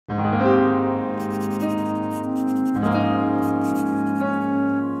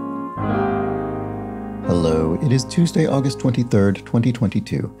It is Tuesday, August 23rd,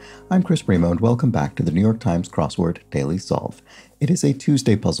 2022. I'm Chris Bremo, and welcome back to the New York Times Crossword Daily Solve. It is a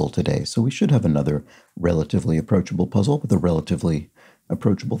Tuesday puzzle today, so we should have another relatively approachable puzzle with a relatively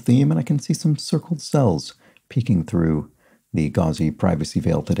approachable theme, and I can see some circled cells peeking through the gauzy privacy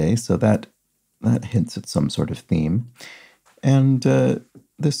veil today, so that hints at some sort of theme. And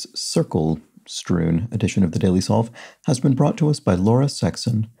this circle-strewn edition of the Daily Solve has been brought to us by Laura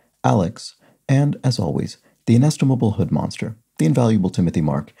Sexton, Alex, and, as always, the inestimable Hood Monster, the invaluable Timothy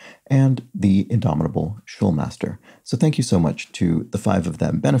Mark, and the indomitable Schulmaster. So thank you so much to the five of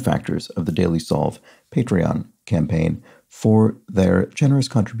them, benefactors of the Daily Solve Patreon campaign, for their generous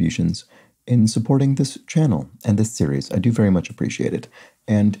contributions in supporting this channel and this series. I do very much appreciate it.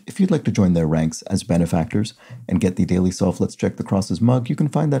 And if you'd like to join their ranks as benefactors and get the Daily Solve Let's Check the Crosses mug, you can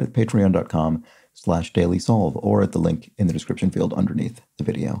find that at patreon.com/dailysolve or at the link in the description field underneath the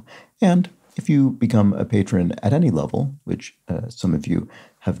video. And if you become a patron at any level, which some of you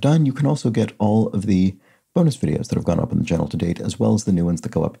have done, you can also get all of the bonus videos that have gone up on the channel to date, as well as the new ones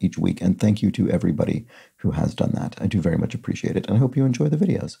that go up each week. And thank you to everybody who has done that. I do very much appreciate it, and I hope you enjoy the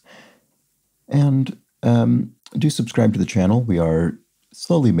videos. And do subscribe to the channel. We are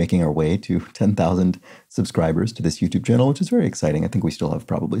slowly making our way to 10,000 subscribers to this YouTube channel, which is very exciting. I think we still have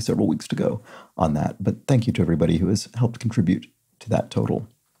probably several weeks to go on that. But thank you to everybody who has helped contribute to that total.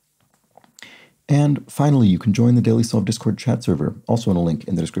 And finally, you can join the Daily Solve Discord chat server, also in a link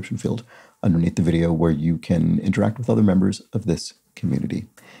in the description field underneath the video, where you can interact with other members of this community.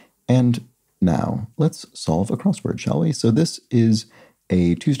 And now, let's solve a crossword, shall we? So this is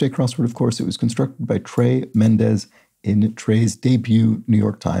a Tuesday crossword, of course. It was constructed by Trey Mendez in Trey's debut New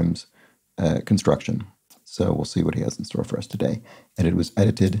York Times construction. So we'll see what he has in store for us today. And it was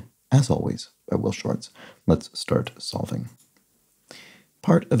edited, as always, by Will Shorts. Let's start solving.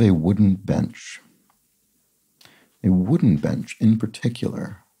 Part of a wooden bench. A wooden bench in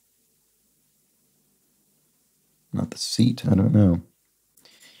particular. Not the seat, I don't know.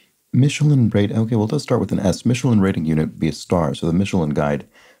 Michelin rating, okay, well, it does start with an S. Michelin rating unit would be a star. So the Michelin Guide,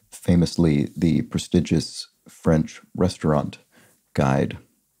 famously the prestigious French restaurant guide,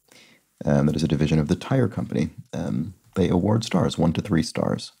 that is a division of the tire company. They award stars, 1 to 3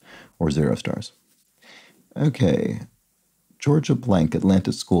 stars, or 0 stars. Okay. Georgia Blank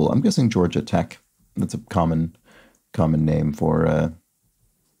Atlanta School. I'm guessing Georgia Tech. That's a common name for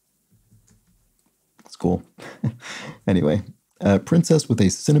school. Anyway, princess with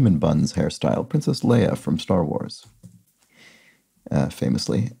a cinnamon buns hairstyle. Princess Leia from Star Wars,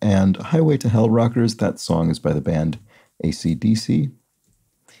 famously. And Highway to Hell Rockers. That song is by the band AC/DC.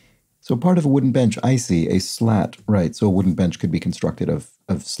 So part of a wooden bench, I see, a slat. Right, so a wooden bench could be constructed of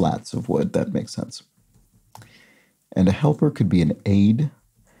slats of wood. That makes sense. And a helper could be an aid.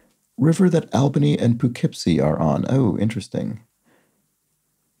 River that Albany and Poughkeepsie are on. Oh, interesting.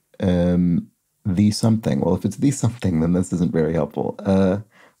 The something. Well, if it's the something, then this isn't very helpful.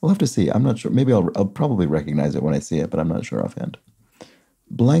 We'll have to see. I'm not sure. Maybe I'll probably recognize it when I see it, but I'm not sure offhand.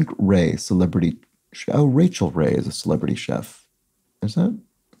 Blank Ray, celebrity. Oh, Rachel Ray is a celebrity chef. Is that?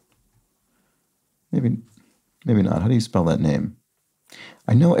 Maybe not. How do you spell that name?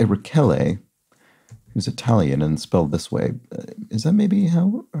 I know a Raquel, who's Italian and spelled this way. Is that maybe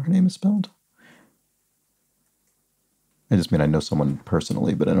how her name is spelled? I just mean I know someone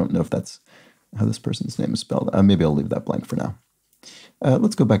personally, but I don't know if that's how this person's name is spelled. Maybe I'll leave that blank for now.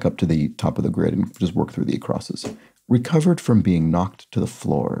 Let's go back up to the top of the grid and just work through the acrosses. Recovered from being knocked to the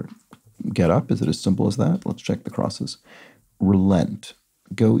floor. Get up, is it as simple as that? Let's check the crosses. Relent.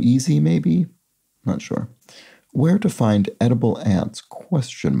 Go easy, maybe? Not sure. Where to find edible ants?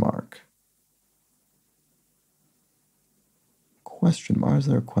 Question mark. Question mark. Is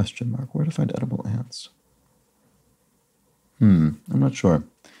there a question mark? Where to find edible ants? I'm not sure.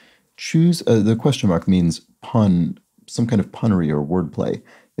 Choose, the question mark means pun, some kind of punnery or wordplay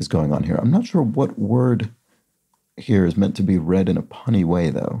is going on here. I'm not sure what word here is meant to be read in a punny way,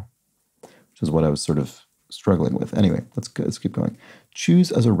 though, which is what I was sort of struggling with. Anyway, let's keep going.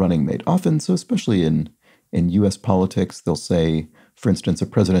 Choose as a running mate. Often, so especially in U.S. politics, they'll say, for instance, a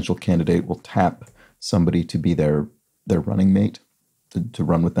presidential candidate will tap somebody to be their running mate, to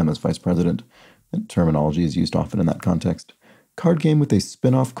run with them as vice president. And terminology is used often in that context. Card game with a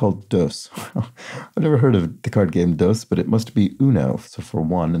spin-off called Dos. I've never heard of the card game Dos, but it must be Uno, so for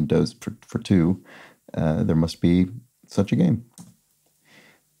 1 and Dos for 2. There must be such a game.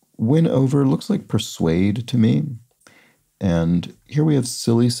 Win over looks like persuade to me. And here we have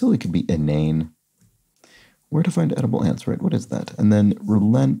silly. Silly could be inane. Where to find edible ants, right? What is that? And then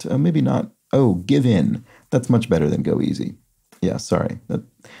relent, maybe not. Oh, give in. That's much better than go easy. Yeah, sorry.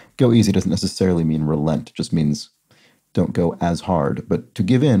 go easy doesn't necessarily mean relent. It just means don't go as hard. But to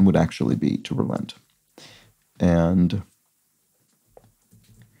give in would actually be to relent. And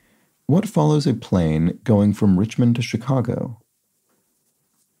what follows a plane going from Richmond to Chicago?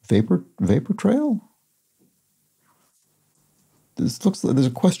 Vapor trail? This looks like there's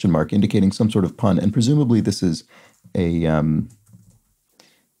a question mark indicating some sort of pun, and presumably this is a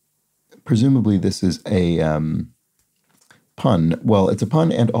pun. Well, it's a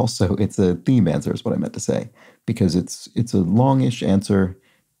pun, and also it's a theme answer is what I meant to say, because it's a longish answer.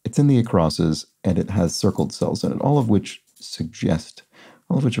 It's in the acrosses, and it has circled cells in it, all of which are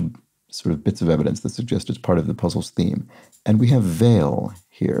sort of bits of evidence that suggest it's part of the puzzle's theme. And we have Vale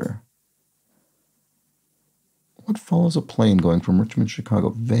here. What follows a plane going from Richmond to Chicago?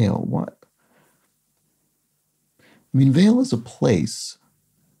 Vale, what? I mean, Vale is a place.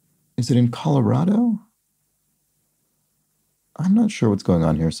 Is it in Colorado? I'm not sure what's going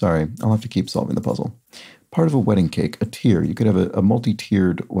on here. Sorry. I'll have to keep solving the puzzle. Part of a wedding cake, a tier. You could have a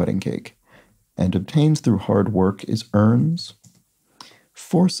multi-tiered wedding cake. And obtains through hard work is earns.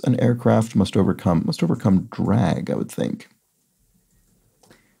 Force an aircraft must overcome drag, I would think.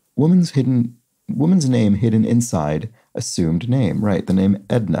 Woman's name hidden inside assumed name. Right, the name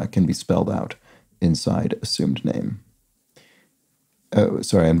Edna can be spelled out inside assumed name. Oh,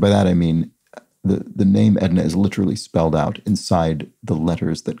 sorry, and by that I mean the name Edna is literally spelled out inside the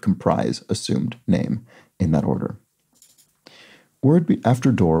letters that comprise assumed name in that order. Word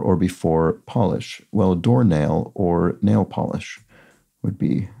after door or before polish. Well, doornail or nail polish would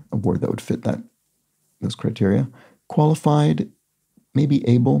be a word that would fit those criteria. Qualified, maybe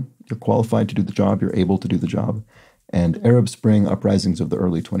able. You're qualified to do the job. You're able to do the job. And Arab Spring uprisings of the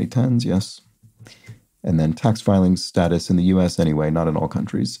early 2010s, yes. And then tax filing status in the U.S. anyway, not in all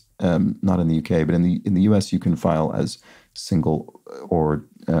countries, not in the U.K., but in the U.S. you can file as single or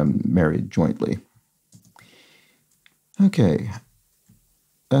married jointly. Okay.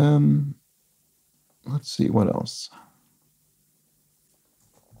 Let's see, what else?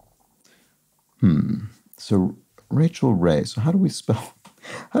 So Rachel Ray. So how do we spell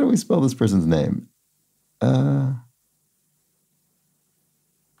this person's name?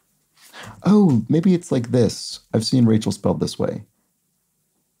 Oh, maybe it's like this. I've seen Rachel spelled this way.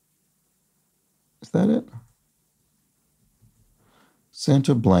 Is that it?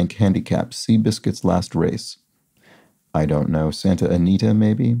 Santa blank handicap. Seabiscuit's last race. I don't know. Santa Anita,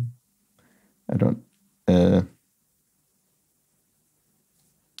 maybe? I don't...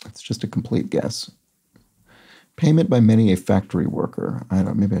 It's just a complete guess. Payment by many a factory worker. I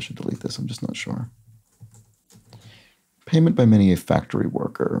don't... Maybe I should delete this. I'm just not sure. Payment by many a factory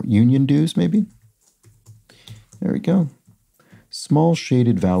worker. Union dues, maybe? There we go. Small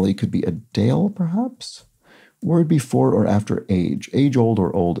shaded valley could be a dale, perhaps? Word before or after age. Age old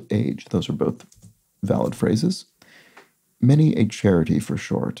or old age. Those are both valid phrases. Many a charity for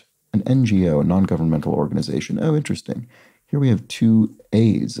short. An NGO, a non-governmental organization. Oh, interesting. Here we have 2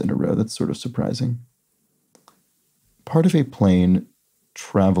 A's in a row. That's sort of surprising. Part of a plane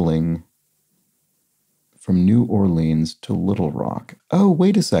traveling from New Orleans to Little Rock. Oh,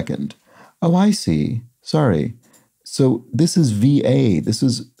 wait a second. Oh, I see. Sorry. So this is VA. This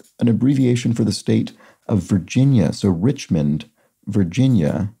is an abbreviation for the state of Virginia. So Richmond,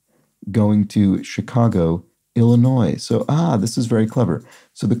 Virginia, going to Chicago, Illinois. So, this is very clever.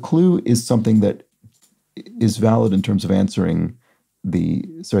 So the clue is something that is valid in terms of answering the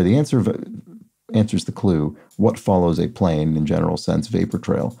answer answers the clue, what follows a plane in general sense, vapor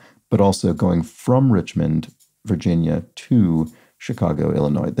trail, but also going from Richmond, Virginia to Chicago,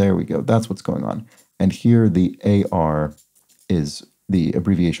 Illinois. There we go. That's what's going on. And here the AR is the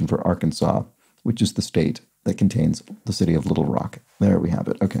abbreviation for Arkansas, which is the state that contains the city of Little Rock. There we have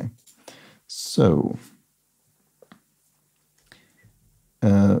it. Okay. So,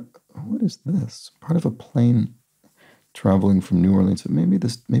 what is this? Part of a plane traveling from New Orleans. Maybe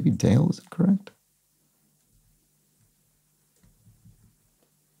Dale, is it correct?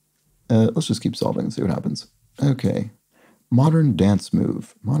 Let's just keep solving and see what happens. Okay. Modern dance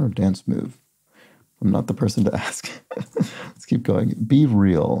move. Modern dance move. I'm not the person to ask. Let's keep going. Be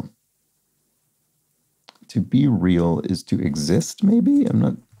real. To be real is to exist, maybe? Is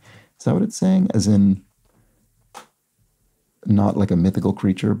that what it's saying? As in, not like a mythical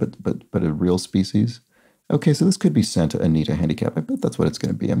creature, but a real species? Okay, so this could be Santa Anita handicap. I bet that's what it's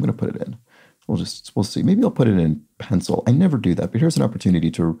going to be. I'm going to put it in. We'll see. Maybe I'll put it in pencil. I never do that, but here's an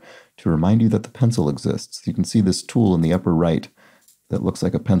opportunity to remind you that the pencil exists. You can see this tool in the upper right that looks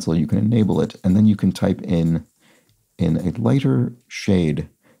like a pencil. You can enable it, and then you can type in a lighter shade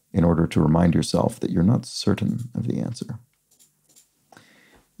in order to remind yourself that you're not certain of the answer.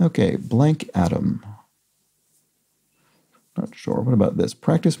 Okay, blank atom. Not sure. What about this?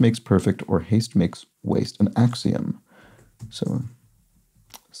 Practice makes perfect or haste makes waste. An axiom. So,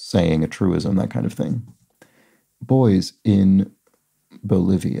 saying, a truism, that kind of thing. Boys in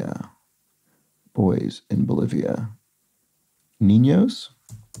Bolivia. Boys in Bolivia. Niños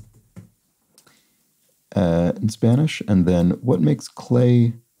in Spanish. And then what makes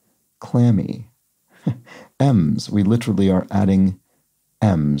clay clammy? M's. We literally are adding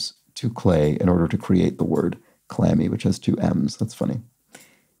M's to clay in order to create the word clammy, which has two M's. That's funny.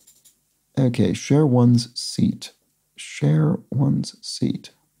 Okay, share one's seat. Share one's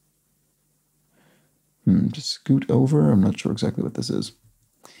seat. Just scoot over. I'm not sure exactly what this is.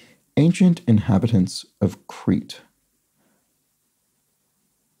 Ancient inhabitants of Crete.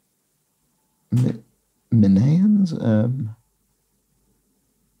 Minoans? I'm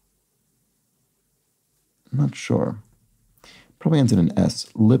not sure. Probably ends in an S.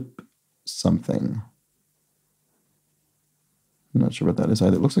 Lip something. I'm not sure what that is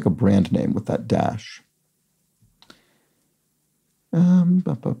either. It looks like a brand name with that dash.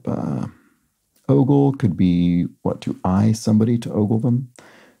 Ogle could be, what, to eye somebody, to ogle them.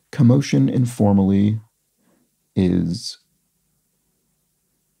 Commotion informally is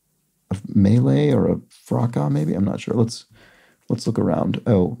a melee or a fracas, maybe? I'm not sure. Let's look around.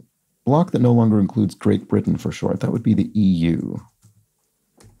 Oh, bloc that no longer includes Great Britain for short. That would be the EU.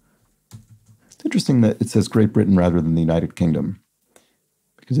 It's interesting that it says Great Britain rather than the United Kingdom,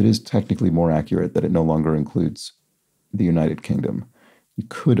 because it is technically more accurate that it no longer includes the United Kingdom. You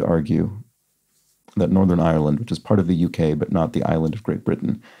could argue that Northern Ireland, which is part of the UK but not the island of Great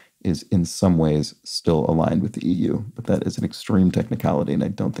Britain, is in some ways still aligned with the EU, but that is an extreme technicality, and I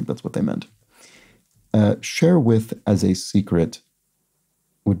don't think that's what they meant. Share with as a secret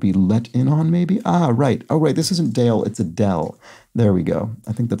would be let in on, maybe? Ah, right. Oh, right. This isn't Dale. It's a dell. There we go.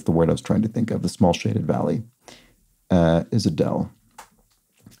 I think that's the word I was trying to think of. The small shaded valley is a dell.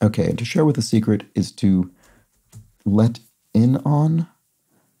 Okay, and to share with a secret is to let in on.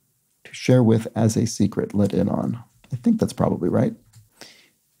 To share with as a secret, let in on. I think that's probably right.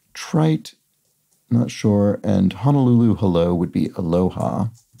 Trite, not sure. And Honolulu hello would be aloha.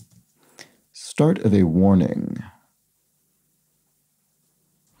 Start of a warning.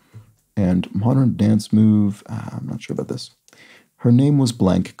 And modern dance move, I'm not sure about this. Her name was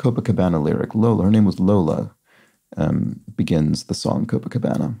blank, Copacabana lyric. Lola, her name was Lola, begins the song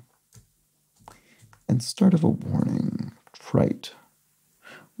Copacabana. And start of a warning, trite.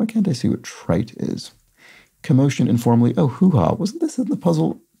 Why can't I see what trite is? Commotion informally, oh, hoo-ha. Wasn't this in the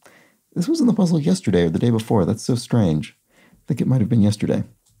puzzle? This was in the puzzle yesterday or the day before. That's so strange. I think it might have been yesterday.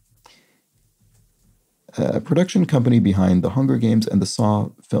 Production company behind the Hunger Games and the Saw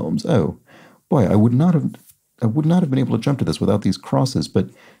films. Oh, boy, I would not have been able to jump to this without these crosses, but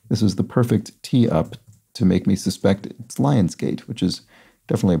this is the perfect tee-up to make me suspect it's Lionsgate, which is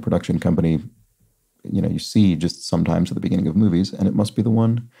definitely a production company, you know, you see just sometimes at the beginning of movies, and it must be the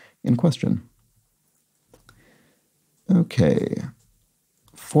one in question. Okay.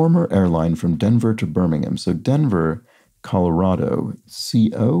 Former airline from Denver to Birmingham. So Denver, Colorado,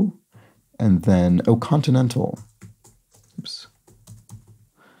 CO, and then, oh, Continental. Oops.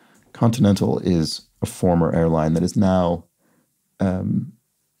 Continental is a former airline that is now,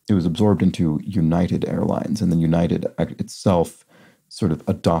 it was absorbed into United Airlines, and then United itself sort of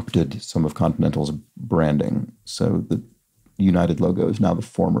adopted some of Continental's branding. So the United logo is now the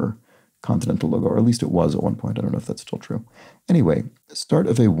former Continental logo, or at least it was at one point. I don't know if that's still true. Anyway, start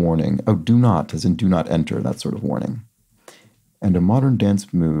of a warning. Oh, do not, as in do not enter, that sort of warning. And a modern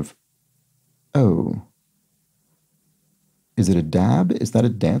dance move. Oh. Is it a dab? Is that a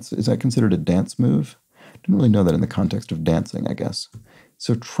dance? Is that considered a dance move? I didn't really know that in the context of dancing, I guess.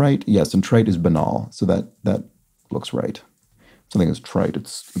 So trite, yes, and trite is banal. So that looks right. Something is trite,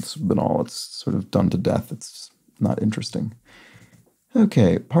 it's banal, it's sort of done to death. It's not interesting.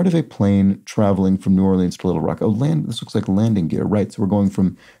 Okay, part of a plane traveling from New Orleans to Little Rock. Oh, this looks like landing gear. Right, so we're going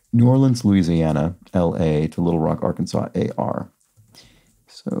from New Orleans, Louisiana, LA, to Little Rock, Arkansas, AR.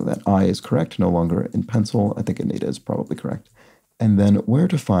 So that I is correct, no longer in pencil. I think Anita is probably correct. And then where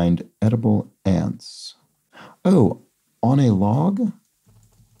to find edible ants. Oh, on a log?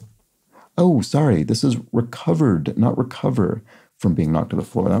 Oh, sorry, this is recovered, not recover from being knocked to the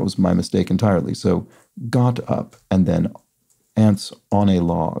floor. That was my mistake entirely. So got up and then ants on a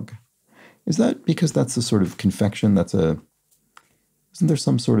log. Is that because that's a sort of confection? Isn't there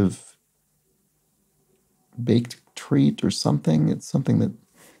some sort of baked treat or something? It's something that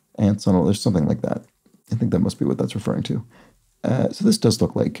ants on there's something like that. I think that must be what that's referring to. So this does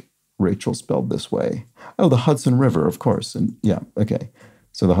look like Rachel spelled this way. Oh, the Hudson River, of course. And yeah, okay.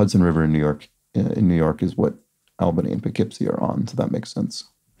 So the Hudson River in New York is what Albany and Poughkeepsie are on, so that makes sense.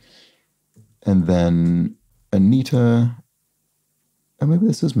 And then Anita, oh, maybe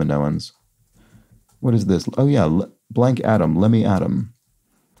this is Minoans. What is this? Oh yeah, blank atom, Lemmy Atom.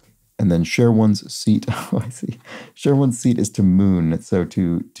 And then share one's seat. Oh, I see. Share one's seat is to moon. So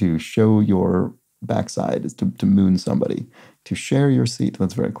to show your backside is to moon somebody. To share your seat.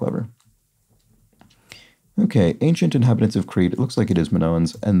 That's very clever. Okay, ancient inhabitants of Crete. It looks like it is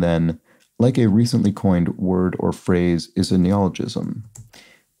Minoans. And then, like a recently coined word or phrase, is a neologism.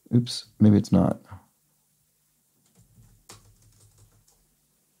 Oops, maybe it's not.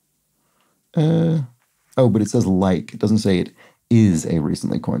 Oh, but it says like. It doesn't say it is a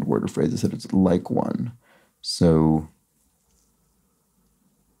recently coined word or phrase. It said it's like one. So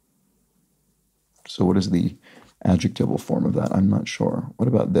what is the adjectival form of that? I'm not sure. What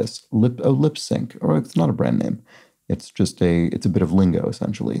about this? Lip sync. Or it's not a brand name. It's just it's a bit of lingo,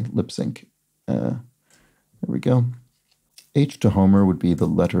 essentially. Lip sync. There we go. H to Homer would be the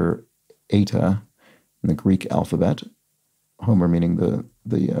letter eta in the Greek alphabet. Homer meaning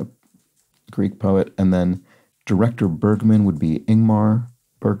the Greek poet. And then director Bergman would be Ingmar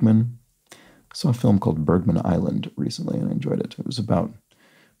Bergman. I saw a film called Bergman Island recently, and I enjoyed it. It was about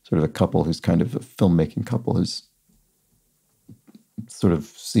sort of a couple who's kind of a filmmaking couple who's sort of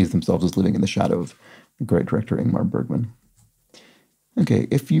sees themselves as living in the shadow of the great director Ingmar Bergman. Okay,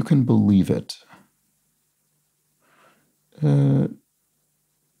 if you can believe it. Not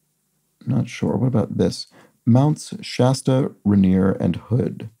sure. What about this? Mounts Shasta, Rainier, and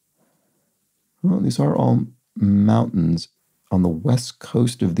Hood. Well, these are all mountains on the west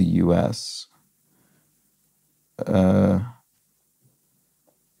coast of the U.S. I'm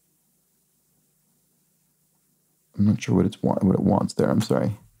not sure what it wants there. I'm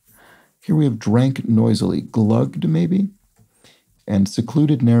sorry. Here we have drank noisily, glugged maybe, and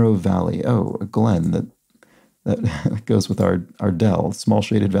secluded narrow valley. Oh, a glen that goes with our dell, small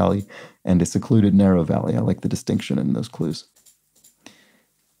shaded valley, and a secluded narrow valley. I like the distinction in those clues.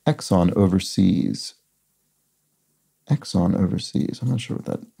 Exxon overseas. Exxon overseas. I'm not sure what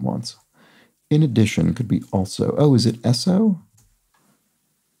that wants. In addition could be also. Oh, is it Esso?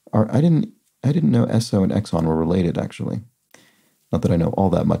 Or I didn't know Esso and Exxon were related, actually. Not that I know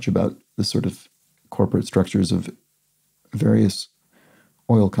all that much about the sort of corporate structures of various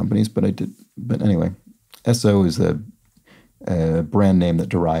oil companies, but I did. But anyway, Esso is a brand name that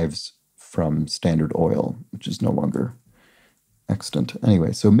derives from Standard Oil, which is no longer extant.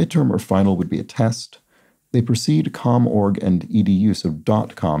 Anyway, so midterm or final would be a test. They precede com.org and edu, so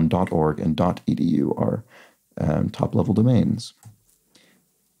 .com, .org, and .edu are top-level domains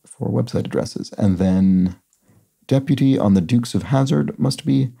for website addresses. And then deputy on the Dukes of Hazzard must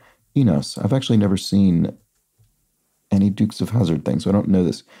be Enos. I've actually never seen any Dukes of Hazzard thing, so I don't know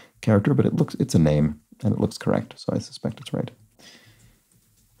this character, but it's a name, and it looks correct, so I suspect it's right.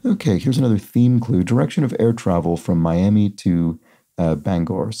 Okay, here's another theme clue. Direction of air travel from Miami to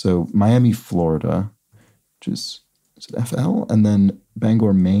Bangor. So Miami, Florida, which is it FL? And then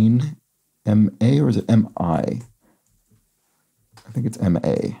Bangor, Maine, MA, or is it MI? I think it's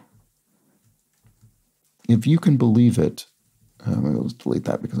MA. If you can believe it, maybe I'll just delete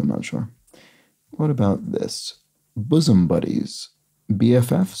that because I'm not sure. What about this? Bosom buddies,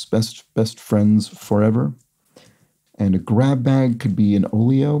 BFFs, best friends forever. And a grab bag could be an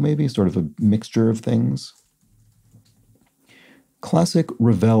oleo, maybe, sort of a mixture of things. Classic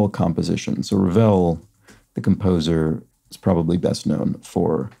Ravel composition. So Ravel, the composer, is probably best known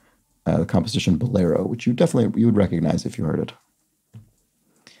for the composition Bolero, which you would recognize if you heard it.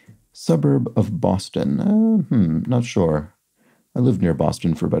 Suburb of Boston. Not sure. I lived near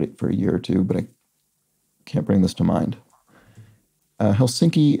Boston for a year or two, but I can't bring this to mind.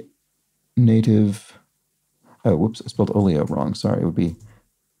 Helsinki native. Oh, whoops! I spelled oleo wrong. Sorry. It would be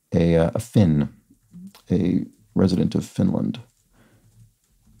a Finn, a resident of Finland.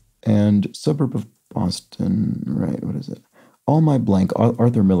 And suburb of Boston. Right. What is it? All My Blank.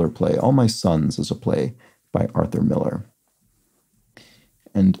 Arthur Miller play. All My Sons is a play by Arthur Miller.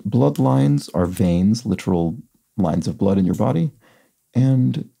 And bloodlines are veins, literal lines of blood in your body.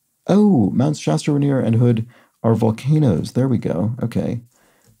 And, oh, Mounts Shasta, Rainier, and Hood are volcanoes. There we go. Okay.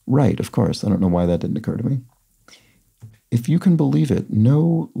 Right, of course. I don't know why that didn't occur to me. If you can believe it,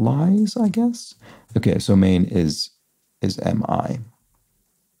 no lies, I guess? Okay, so Maine is MI.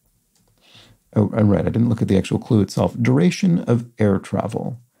 Oh, right, I didn't look at the actual clue itself. Duration of air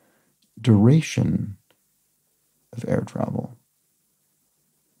travel. Duration of air travel.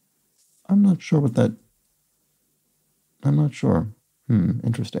 I'm not sure what that... I'm not sure.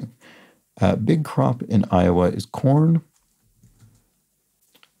 Interesting. Big crop in Iowa is corn.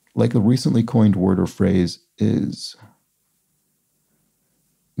 like a recently coined word or phrase is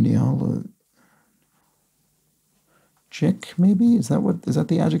neologic, maybe? Is that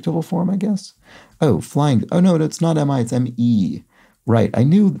the adjectival form, I guess? Oh, flying. Oh, no, it's not M-I, it's M-E. Right. I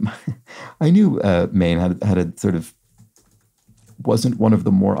knew Maine had a sort of, wasn't one of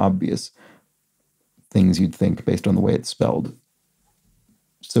the more obvious things you'd think based on the way it's spelled.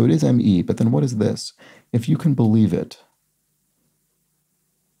 So it is M-E, but then what is this? If you can believe it.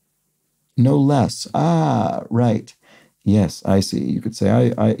 No less. Ah, right. Yes, I see. You could say,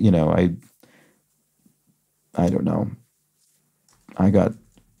 I don't know. I got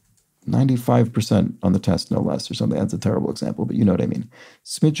 95% on the test, no less, or something. That's a terrible example, but you know what I mean.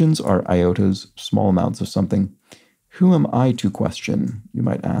 Smidgens are iotas, small amounts of something. Who am I to question, you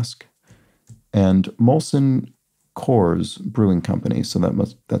might ask? And Molson Coors Brewing Company, so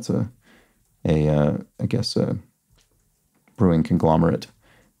that's a brewing conglomerate.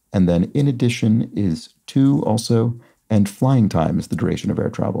 And then in addition is 2 also, and flying time is the duration of air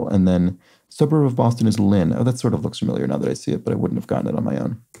travel. And then suburb of Boston is Lynn. Oh, that sort of looks familiar now that I see it, but I wouldn't have gotten it on my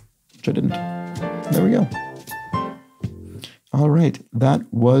own, which I didn't. There we go. All right, that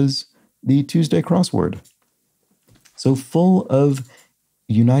was the Tuesday crossword. So full of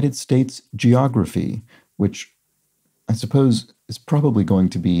United States geography, which I suppose is probably going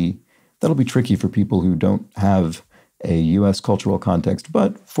to be, that'll be tricky for people who don't have a U.S. cultural context,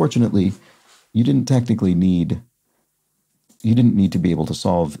 but fortunately, you didn't need to be able to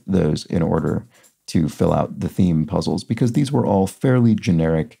solve those in order to fill out the theme puzzles, because these were all fairly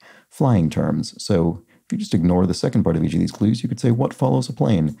generic flying terms. So if you just ignore the second part of each of these clues, you could say, what follows a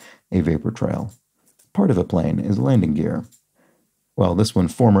plane? A vapor trail. Part of a plane is landing gear. Well, this one,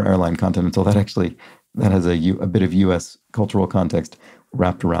 former airline Continental, that has a bit of U.S. cultural context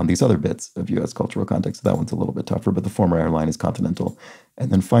wrapped around these other bits of U.S. cultural context. So that one's a little bit tougher, but the former airline is Continental.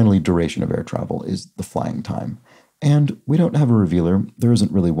 And then finally, duration of air travel is the flying time. And we don't have a revealer. There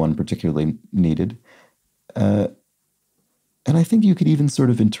isn't really one particularly needed. And I think you could even sort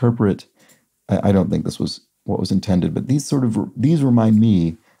of interpret, I don't think this was what was intended, but these remind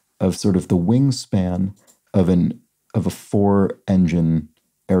me of sort of the wingspan of a 4-engine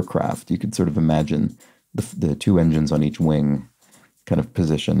aircraft. You could sort of imagine the 2 engines on each wing kind of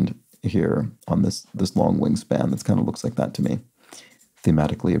positioned here on this long wingspan. That kind of looks like that to me,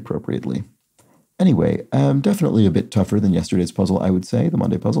 thematically appropriately. Anyway, definitely a bit tougher than yesterday's puzzle, I would say. The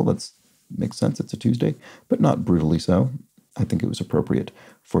Monday puzzle, that makes sense. It's a Tuesday, but not brutally so. I think it was appropriate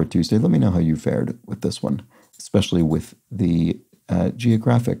for a Tuesday. Let me know how you fared with this one, especially with the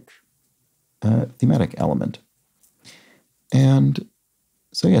geographic thematic element. And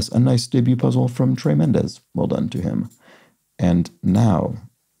so yes, a nice debut puzzle from Trey Mendez. Well done to him. And now,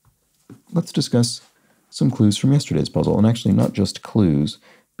 let's discuss some clues from yesterday's puzzle. And actually not just clues,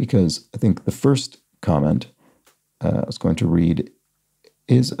 because I think the first comment I was going to read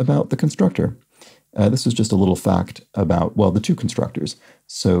is about the constructor. This is just a little fact about, well, the 2 constructors.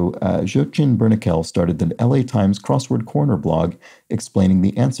 So Joachim Bernakel started the LA Times Crossword Corner blog explaining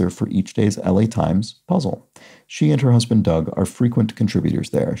the answer for each day's LA Times puzzle. She and her husband Doug are frequent contributors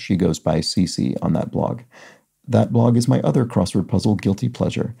there. She goes by CC on that blog. That blog is my other crossword puzzle guilty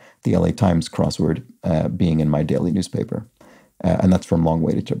pleasure, the LA Times crossword being in my daily newspaper. And that's from Long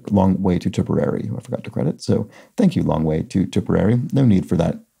Way to Tipperary, who I forgot to credit. So thank you, Long Way to Tipperary. No need for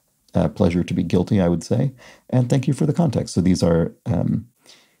that pleasure to be guilty, I would say. And thank you for the context. So these are the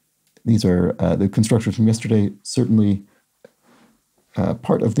constructors from yesterday, certainly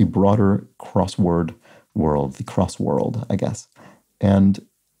part of the broader crossword world, the cross world, I guess. And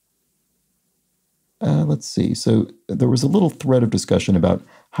let's see. So there was a little thread of discussion about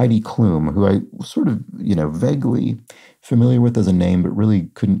Heidi Klum, who I was sort of, vaguely familiar with as a name, but really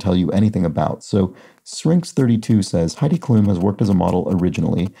couldn't tell you anything about. So Shrinks32 says, Heidi Klum has worked as a model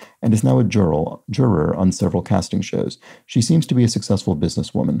originally and is now a juror on several casting shows. She seems to be a successful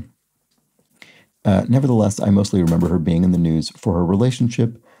businesswoman. Nevertheless, I mostly remember her being in the news for her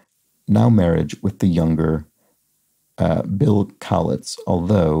relationship, now marriage, with the younger Bill Kaulitz,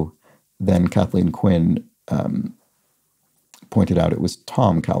 although then Kathleen Quinn pointed out it was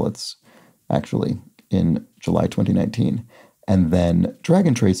Tom Kaulitz, actually, in July 2019. And then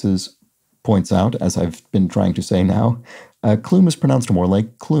Dragon Traces points out, as I've been trying to say now, Klum is pronounced more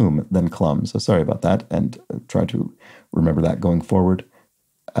like Clume than Clum, so sorry about that, and try to remember that going forward.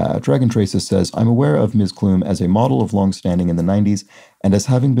 Dragon Traces says, I'm aware of Ms. Klum as a model of long standing in the 90s and as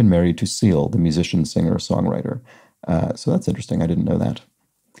having been married to Seal, the musician, singer, songwriter. So that's interesting. I didn't know that.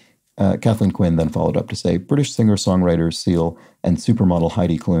 Kathleen Quinn then followed up to say, British singer-songwriter Seal and supermodel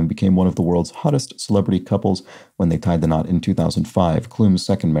Heidi Klum became one of the world's hottest celebrity couples when they tied the knot in 2005, Klum's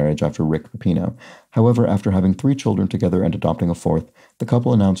second marriage after Rick Pipino. However, after having 3 children together and adopting a 4th, the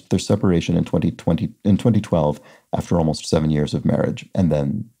couple announced their separation in 2012 after almost 7 years of marriage. And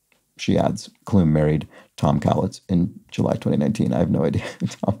then she adds, Klum married Tom Cowlitz in July 2019. I have no idea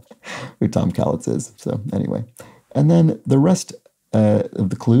who Tom Cowlitz is. So anyway. And then the rest of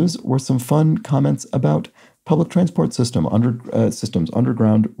the clues were some fun comments about public transport systems,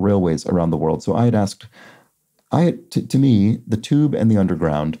 underground railways around the world. So I had asked, to me, the tube and the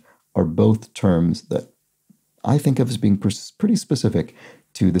underground are both terms that I think of as being pretty specific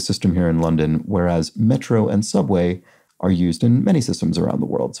to the system here in London, whereas metro and subway are used in many systems around the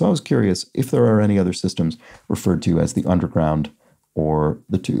world. So I was curious if there are any other systems referred to as the underground or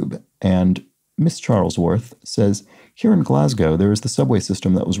the tube. And Miss Charlesworth says, here in Glasgow, there is the subway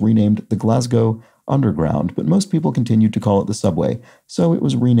system that was renamed the Glasgow Underground, but most people continued to call it the subway, so it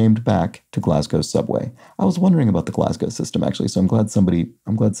was renamed back to Glasgow Subway. I was wondering about the Glasgow system, actually, so I'm glad somebody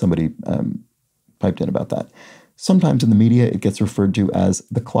piped in about that. Sometimes in the media, it gets referred to as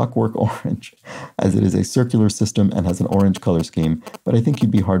the Clockwork Orange, as it is a circular system and has an orange color scheme, but I think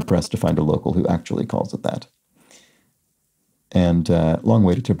you'd be hard-pressed to find a local who actually calls it that. And Long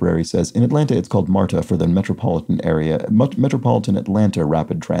Way to Tipperary says, in Atlanta, it's called MARTA for the metropolitan area, Metropolitan Atlanta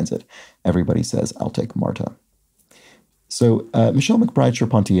Rapid Transit. Everybody says, I'll take MARTA. So Michelle McBride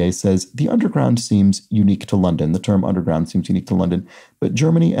Charpentier says, the underground seems unique to London. The term underground seems unique to London, but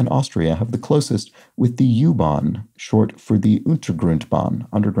Germany and Austria have the closest with the U-Bahn, short for the Untergrundbahn,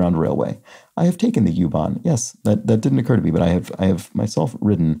 underground railway. I have taken the U-Bahn. Yes, that didn't occur to me, but I have myself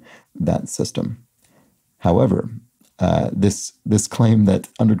ridden that system. However, this claim that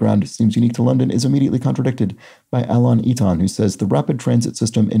underground seems unique to London is immediately contradicted by Alon Itan, who says the rapid transit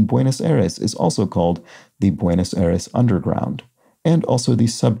system in Buenos Aires is also called the Buenos Aires Underground, and also the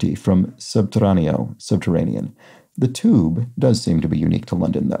subte from subterraneo, subterranean. The tube does seem to be unique to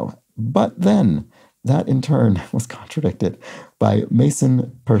London, though. But then, that in turn was contradicted by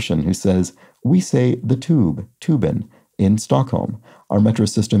Mason Persson, who says, we say the tube, tuben, in Stockholm. Our metro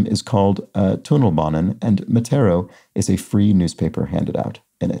system is called Tunnelbanan, and Metero is a free newspaper handed out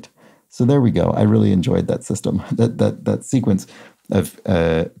in it. So there we go. I really enjoyed that system, that sequence of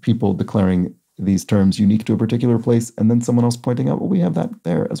people declaring these terms unique to a particular place, and then someone else pointing out, well, we have that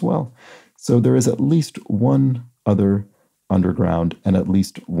there as well. So there is at least one other underground and at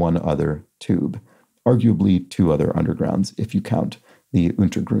least one other tube, arguably 2 other undergrounds if you count the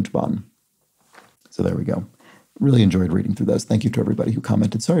Untergrundbahn. So there we go. Really enjoyed reading through those. Thank you to everybody who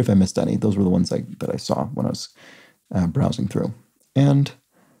commented. Sorry if I missed any. Those were the ones that I saw when I was browsing through. And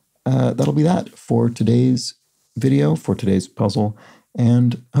that'll be that for today's video, for today's puzzle.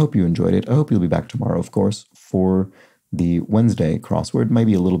 And I hope you enjoyed it. I hope you'll be back tomorrow, of course, for the Wednesday crossword.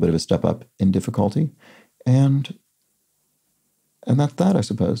 Maybe a little bit of a step up in difficulty. And that's that, I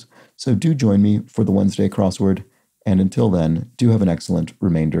suppose. So do join me for the Wednesday crossword. And until then, do have an excellent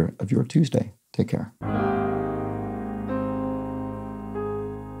remainder of your Tuesday. Take care.